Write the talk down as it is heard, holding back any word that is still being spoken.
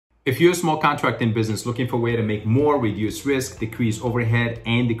If you're a small contracting business looking for a way to make more, reduce risk, decrease overhead,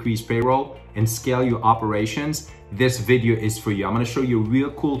 and decrease payroll, and scale your operations, this video is for you. I'm gonna show you a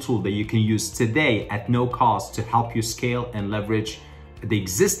real cool tool that you can use today at no cost to help you scale and leverage the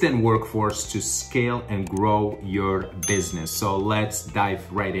existing workforce to scale and grow your business. So let's dive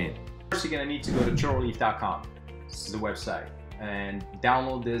right in. First, you're gonna need to go to ChoreRelief.com. This is the website. And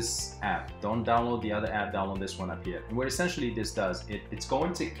download this app. Don't download the other app, download this one up here. And what essentially this does, it's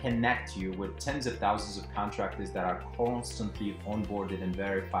going to connect you with tens of thousands of contractors that are constantly onboarded and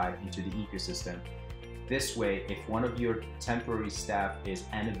verified into the ecosystem. This way, if one of your temporary staff is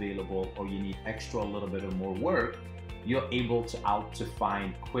unavailable or you need extra a little bit of more work, you're able to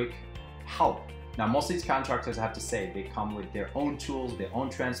find quick help. Now, most of these contractors, I have to say, they come with their own tools, their own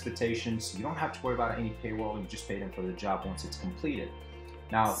transportation, so you don't have to worry about any payroll. You just pay them for the job once it's completed.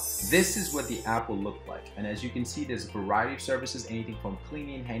 Now, this is what the app will look like. And as you can see, there's a variety of services, anything from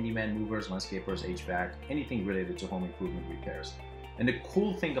cleaning, handyman, movers, landscapers, HVAC, anything related to home improvement repairs. And the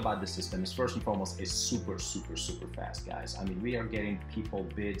cool thing about the system is, first and foremost, it's super fast, guys. I mean, we are getting people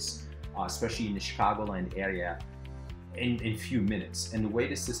bids, especially in the Chicagoland area, in few minutes. And the way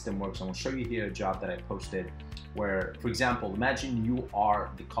the system works, I will show you here a job that I posted where, for example, imagine you are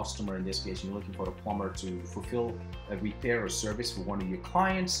the customer in this case, and you're looking for a plumber to fulfill a repair or service for one of your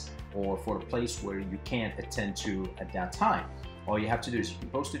clients or for a place where you can't attend to at that time. All you have to do is you can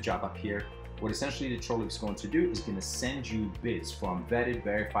post a job up here. What essentially the ChoreRelief is going to do is going to send you bids from vetted,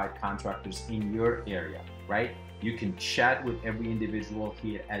 verified contractors in your area, right? You can chat with every individual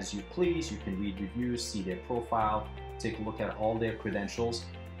here as you please. You can read reviews, see their profile, take a look at all their credentials,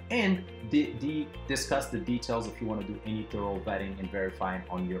 and discuss the details if you want to do any thorough vetting and verifying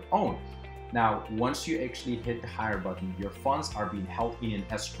on your own. Now, once you actually hit the hire button, your funds are being held in an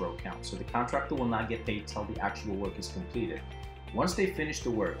escrow account. So the contractor will not get paid till the actual work is completed. Once they finish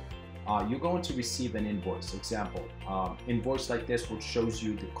the work, you're going to receive an invoice. Example, invoice like this, which shows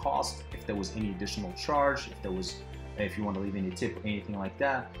you the cost, if there was any additional charge, if you want to leave any tip or anything like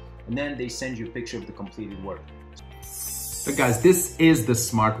that. And then they send you a picture of the completed work. But guys, this is the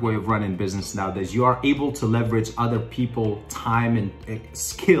smart way of running business nowadays. You are able to leverage other people's time and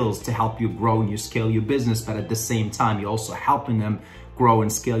skills to help you grow and you scale your business, but at the same time, you're also helping them grow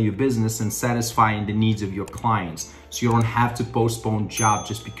and scale your business and satisfying the needs of your clients. So you don't have to postpone job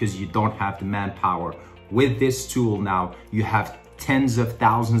just because you don't have the manpower. With this tool now, you have tens of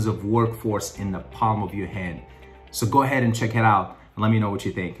thousands of workforce in the palm of your hand. So go ahead and check it out and let me know what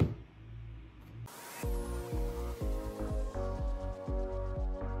you think.